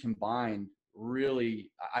things combined,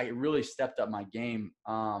 I really stepped up my game.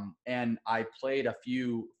 And I played a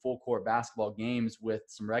few full court basketball games with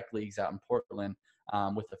some rec leagues out in Portland,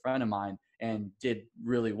 with a friend of mine, and did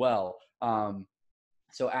really well.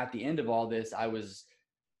 So at the end of all this, I was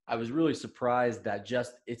really surprised that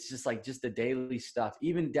it's just the daily stuff,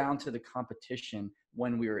 even down to the competition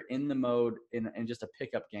when we were in the mode in just a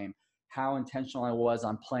pickup game, how intentional I was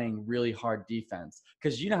on playing really hard defense.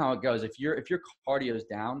 Because you know how it goes. If your cardio is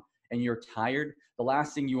down and you're tired, the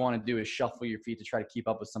last thing you want to do is shuffle your feet to try to keep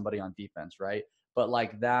up with somebody on defense, right? But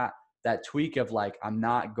like that tweak of like, I'm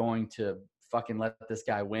not going to fucking let this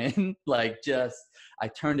guy win. Like, I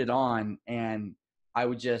turned it on and I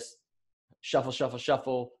would just shuffle,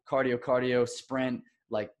 cardio, sprint,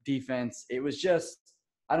 like defense. It was just,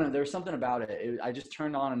 I don't know, there was something about it. I just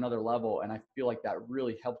turned on another level, and I feel like that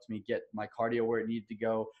really helped me get my cardio where it needed to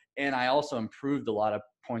go. And I also improved a lot of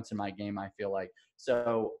points in my game, I feel like.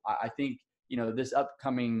 So I think, you know, this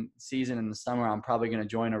upcoming season in the summer, I'm probably going to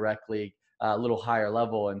join a rec league a little higher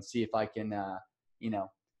level and see if I can,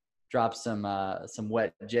 drop some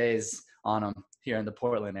wet J's on them here in the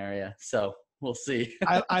Portland area. So we'll see.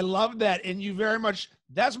 I love that. And you very much,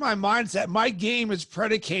 that's my mindset. My game is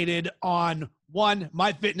predicated on, one,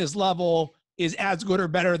 my fitness level is as good or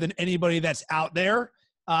better than anybody that's out there.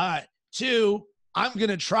 2, I'm going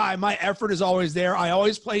to try. My effort is always there. I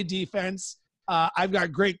always play defense. I've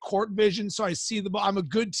got great court vision, so I see the ball. I'm a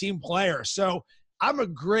good team player. So I'm a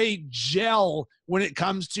great gel when it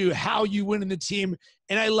comes to how you win in the team.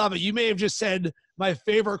 And I love it. You may have just said my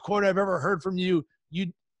favorite quote I've ever heard from you.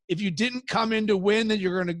 If you didn't come in to win, then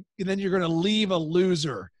you're gonna leave a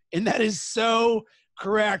loser. And that is so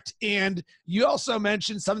correct. And you also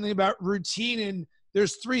mentioned something about routine. And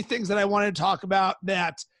there's 3 things that I wanted to talk about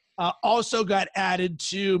that also got added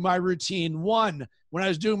to my routine. 1, when I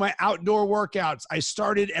was doing my outdoor workouts, I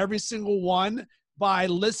started every single one by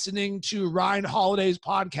listening to Ryan Holiday's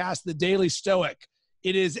podcast, The Daily Stoic.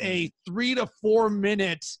 It is a 3 to 4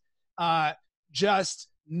 minute just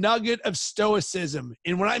nugget of stoicism.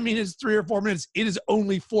 And when I mean it's 3 or 4 minutes, it is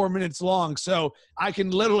only 4 minutes long. So I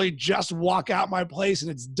can literally just walk out my place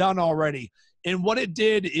and it's done already. And what it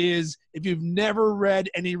did is, if you've never read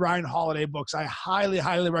any Ryan Holiday books, I highly,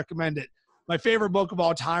 highly recommend it. My favorite book of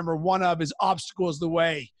all time, or one of, is Obstacle is the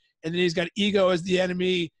Way. And then he's got Ego as the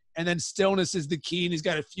Enemy, and then Stillness is the Key, and he's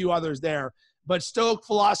got a few others there. but Stoic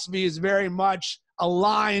philosophy is very much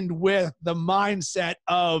aligned with the mindset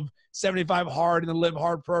of 75 Hard and the Live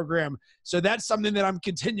Hard program. So that's something that I'm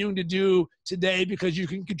continuing to do today, because you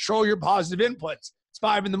can control your positive inputs. It's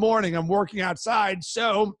 5 a.m. I'm working outside.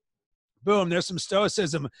 So boom, there's some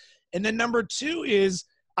stoicism. And then number 2 is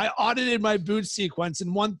I audited my boot sequence.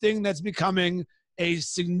 And one thing that's becoming a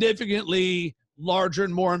significantly larger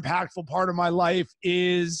and more impactful part of my life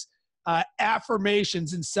is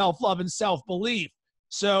affirmations and self-love and self-belief.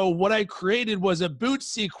 So what I created was a boot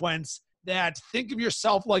sequence that, think of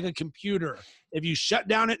yourself like a computer. If you shut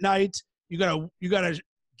down at night, you gotta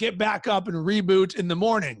get back up and reboot in the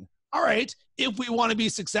morning. All right, if we want to be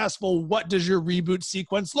successful, what does your reboot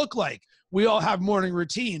sequence look like? We all have morning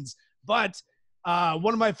routines, but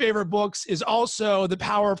one of my favorite books is also The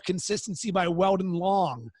Power of Consistency by Weldon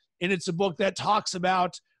Long. And it's a book that talks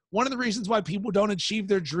about one of the reasons why people don't achieve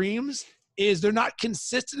their dreams is they're not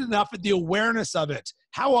consistent enough at the awareness of it.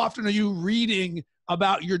 How often are you reading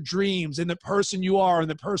about your dreams and the person you are and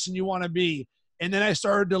the person you want to be? And then I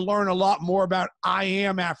started to learn a lot more about I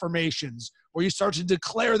am affirmations, where you start to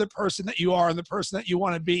declare the person that you are and the person that you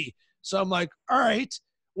want to be. So I'm like, all right,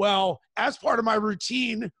 well, as part of my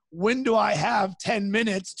routine, when do I have 10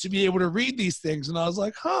 minutes to be able to read these things? And I was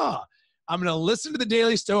like, I'm going to listen to the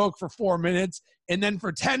Daily Stoic for 4 minutes. And then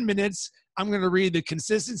for 10 minutes, I'm going to read The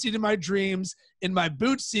Consistency to My Dreams in my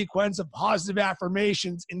boot sequence of positive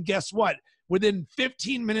affirmations. And guess what? Within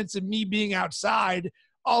 15 minutes of me being outside,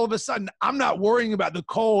 all of a sudden, I'm not worrying about the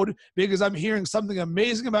cold because I'm hearing something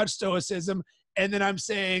amazing about stoicism. And then I'm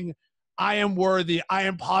saying, I am worthy. I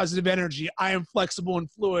am positive energy. I am flexible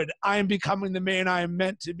and fluid. I am becoming the man I am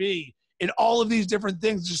meant to be. And all of these different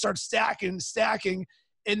things just start stacking.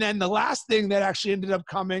 And then the last thing that actually ended up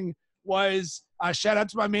coming was shout out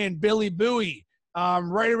to my man, Billy Bowie.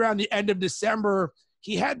 Right around the end of December,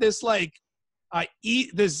 he had this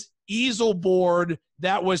this easel board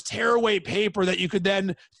that was tearaway paper that you could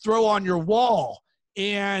then throw on your wall.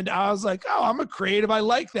 And I was like, oh, I'm a creative. I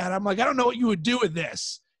like that. I'm like, I don't know what you would do with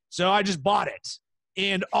this. So I just bought it.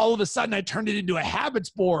 And all of a sudden I turned it into a habits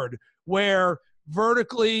board where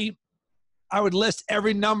vertically I would list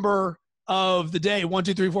every number of the day, 1,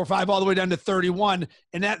 2, 3, 4, 5, all the way down to 31.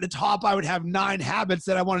 And at the top, I would have 9 habits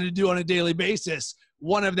that I wanted to do on a daily basis.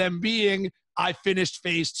 One of them being I finished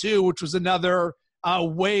phase 2, which was another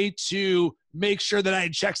way to make sure that I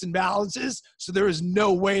had checks and balances. So there was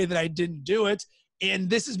no way that I didn't do it. And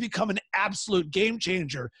this has become an absolute game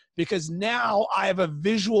changer because now I have a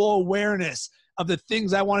visual awareness of the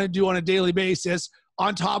things I want to do on a daily basis,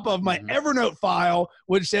 on top of my Evernote file,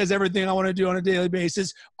 which says everything I want to do on a daily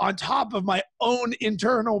basis, on top of my own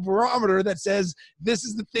internal barometer that says this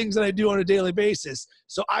is the things that I do on a daily basis.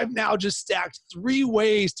 So I've now just stacked 3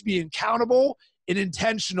 ways to be accountable and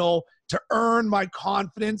intentional to earn my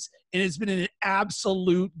confidence, and it's been an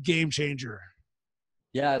absolute game changer.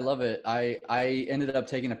 Yeah, I love it. I ended up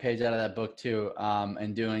taking a page out of that book too,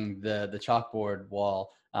 and doing the chalkboard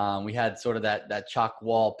wall. We had sort of that chalk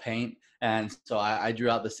wall paint. And so I drew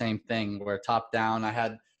out the same thing where top down, I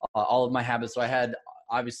had all of my habits. So I had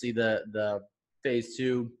obviously the phase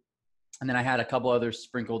 2, and then I had a couple others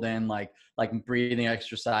sprinkled in like breathing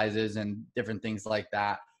exercises and different things like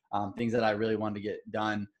that, things that I really wanted to get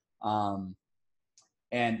done.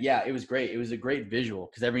 And yeah, it was great. It was a great visual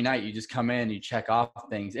because every night you just come in, you check off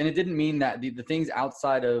things. And it didn't mean that the things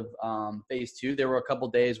outside of phase 2, there were a couple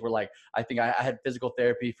days where I think I had physical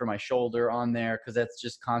therapy for my shoulder on there because that's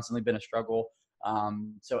just constantly been a struggle.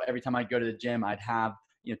 So every time I'd go to the gym, I'd have,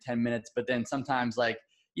 10 minutes. But then sometimes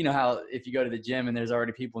how if you go to the gym and there's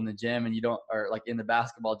already people in the gym and or in the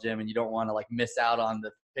basketball gym and you don't want to miss out on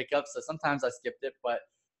the pickups. So sometimes I skipped it, but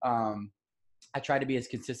I try to be as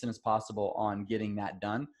consistent as possible on getting that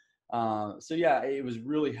done. So yeah, it was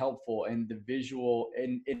really helpful, and the visual,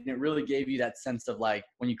 and it really gave you that sense of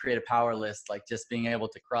when you create a power list, just being able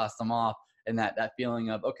to cross them off and that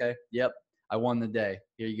feeling of, okay, yep, I won the day.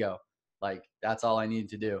 Here you go. That's all I needed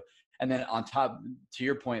to do. And then on top, to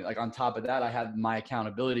your point, on top of that, I had my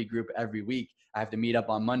accountability group every week. I have to meet up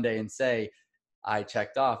on Monday and say, I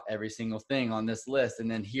checked off every single thing on this list. And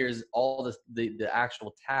then here's all the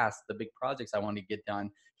actual tasks, the big projects I wanted to get done.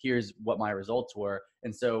 Here's what my results were.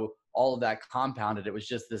 And so all of that compounded. It was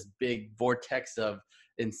just this big vortex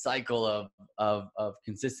and cycle of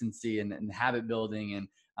consistency and habit building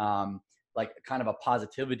and kind of a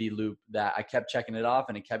positivity loop that I kept checking it off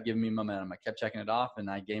and it kept giving me momentum. I kept checking it off and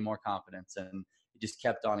I gained more confidence, and it just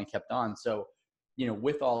kept on and kept on. So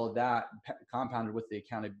with all of that compounded with the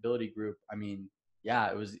accountability group,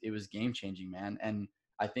 yeah, it was game changing, man. And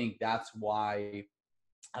I think that's why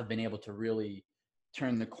I've been able to really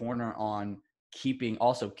turn the corner on keeping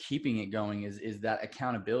it going is that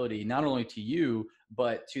accountability, not only to you,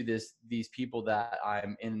 but to these people that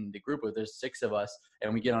I'm in the group with. There's 6 of us,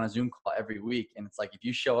 and we get on a Zoom call every week. And it's like, if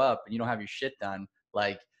you show up and you don't have your shit done,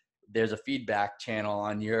 like, there's a feedback channel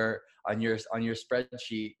on your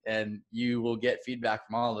spreadsheet, and you will get feedback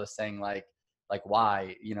from all of us saying like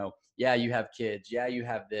why, yeah, you have kids, yeah, you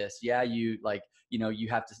have this, yeah, you like, you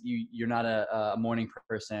have to, you're not a morning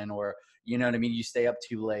person, or you know what I mean, you stay up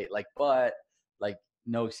too late, like, but like,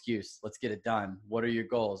 no excuse, let's get it done. What are your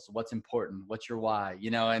goals? What's important? What's your why?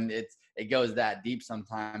 And it goes that deep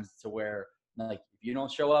sometimes, to where, like, if you don't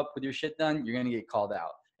show up with your shit done, you're gonna get called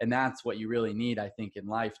out. And that's what you really need, I think, in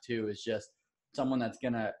life too, is just someone that's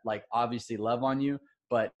gonna, like, obviously love on you,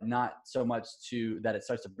 but not so much to that it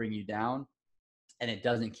starts to bring you down, and it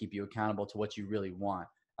doesn't keep you accountable to what you really want.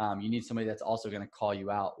 You need somebody that's also going to call you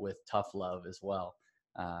out with tough love as well,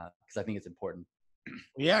 because I think it's important.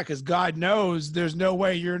 Yeah, because God knows there's no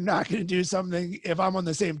way you're not going to do something if I'm on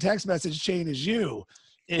the same text message chain as you.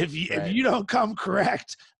 If you don't come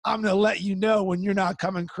correct, I'm going to let you know when you're not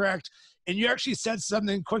coming correct. And you actually said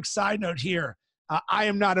something, quick side note here. I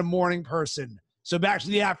am not a morning person. So back to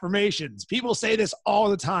the affirmations. People say this all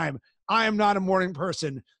the time. I am not a morning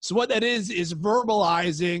person. So what that is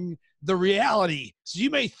verbalizing the reality. So you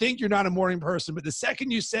may think you're not a morning person, but the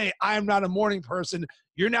second you say, I am not a morning person,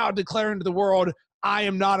 you're now declaring to the world, I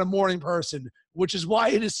am not a morning person, which is why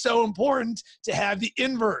it is so important to have the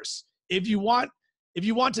inverse. If you want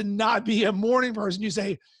to not be a morning person, you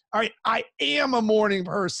say, all right, I am a morning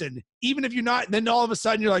person. Even if you're not, then all of a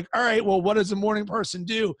sudden you're like, all right, well, what does a morning person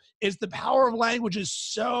do? Is the power of language is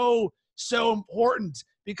so important,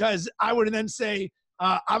 because I would then say,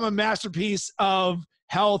 I'm a masterpiece of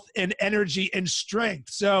health and energy and strength.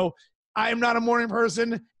 So I am not a morning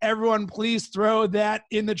person. Everyone, please throw that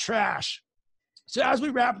in the trash. So as we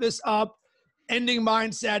wrap this up, ending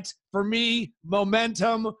mindset for me,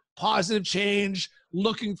 momentum, positive change,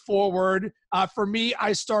 looking forward. For me,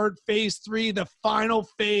 I start phase 3, the final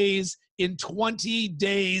phase, in 20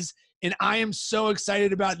 days. And I am so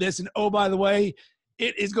excited about this. And oh, by the way,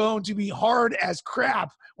 it is going to be hard as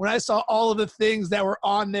crap. When I saw all of the things that were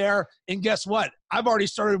on there, and guess what? I've already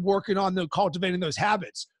started working on cultivating those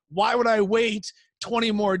habits. Why would I wait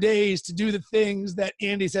 20 more days to do the things that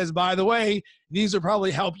Andy says, by the way, these will probably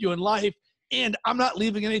help you in life? And I'm not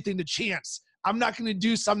leaving anything to chance. I'm not going to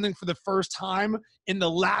do something for the first time in the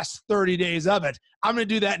last 30 days of it. I'm going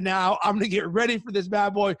to do that now. I'm going to get ready for this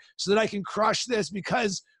bad boy so that I can crush this,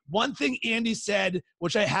 because one thing Andy said,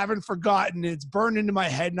 which I haven't forgotten, it's burned into my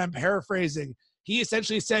head, and I'm paraphrasing. He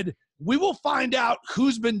essentially said, we will find out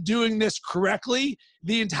who's been doing this correctly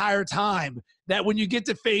the entire time. That when you get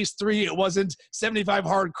to phase 3, it wasn't 75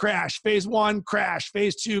 hard crash, phase 1 crash,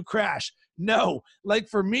 phase 2 crash. No, like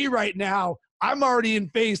for me right now, I'm already in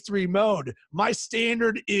phase 3 mode. My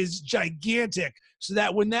standard is gigantic, so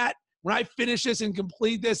that when I finish this and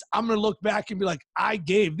complete this, I'm going to look back and be like, I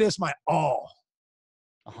gave this my all.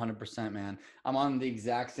 100%, man. I'm on the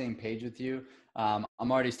exact same page with you. I'm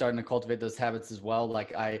already starting to cultivate those habits as well.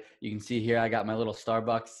 Like you can see here, I got my little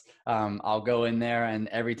Starbucks. I'll go in there, and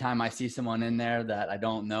every time I see someone in there that I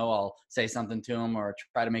don't know, I'll say something to them, or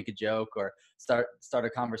try to make a joke, or start a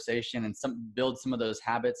conversation, and build some of those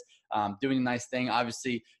habits. Doing a nice thing.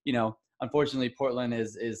 Obviously, unfortunately, Portland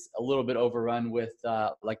is a little bit overrun with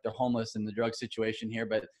like the homeless and the drug situation here,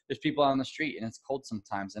 but there's people out on the street, and it's cold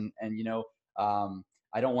sometimes. And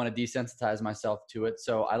I don't want to desensitize myself to it.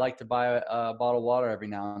 So I like to buy a bottle of water every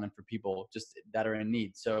now and then for people just that are in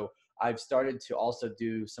need. So I've started to also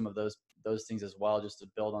do some of those things as well, just to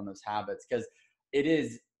build on those habits. Because it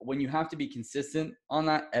is, when you have to be consistent on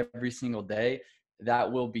that every single day,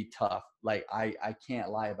 that will be tough. Like I can't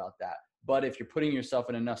lie about that. But if you're putting yourself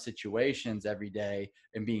in enough situations every day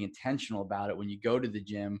and being intentional about it, when you go to the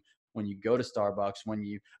gym, when you go to Starbucks,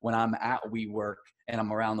 when I'm at WeWork and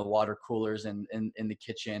I'm around the water coolers and in the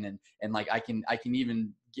kitchen, and like I've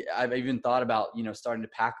even thought about, starting to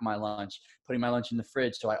pack my lunch, putting my lunch in the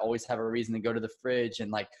fridge, so I always have a reason to go to the fridge.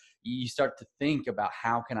 And like, you start to think about,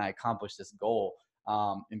 how can I accomplish this goal,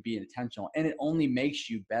 and be intentional. And it only makes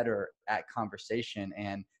you better at conversation,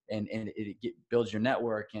 and it builds your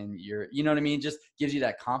network, and you know what I mean? Just gives you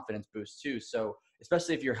that confidence boost too. So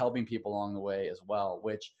especially if you're helping people along the way as well,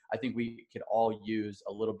 which I think we could all use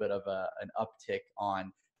a little bit of an uptick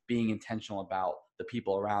on being intentional about the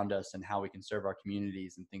people around us and how we can serve our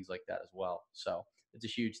communities and things like that as well. So it's a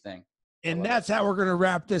huge thing. And that's how we're going to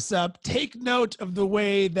wrap this up. Take note of the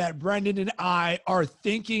way that Brendan and I are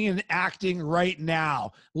thinking and acting right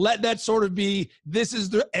now. Let that sort of be, this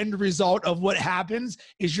is the end result of what happens,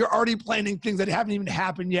 is you're already planning things that haven't even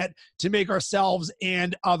happened yet to make ourselves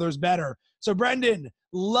and others better. So Brendan,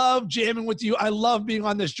 love jamming with you. I love being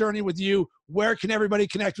on this journey with you. Where can everybody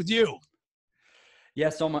connect with you? Yeah,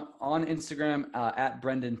 so I'm on Instagram at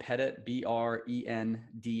Brendan Pettit, BrendanPettit.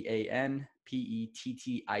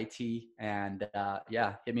 And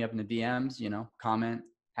yeah, hit me up in the DMs, comment,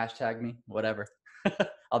 hashtag me, whatever.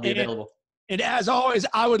 I'll be available. And as always,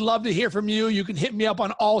 I would love to hear from you. You can hit me up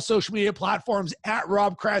on all social media platforms at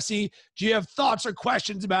Rob Cressy. Do you have thoughts or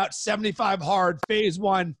questions about 75 Hard, Phase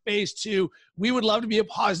 1, Phase 2? We would love to be a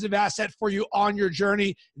positive asset for you on your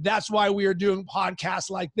journey. That's why we are doing podcasts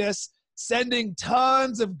like this, sending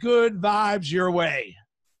tons of good vibes your way.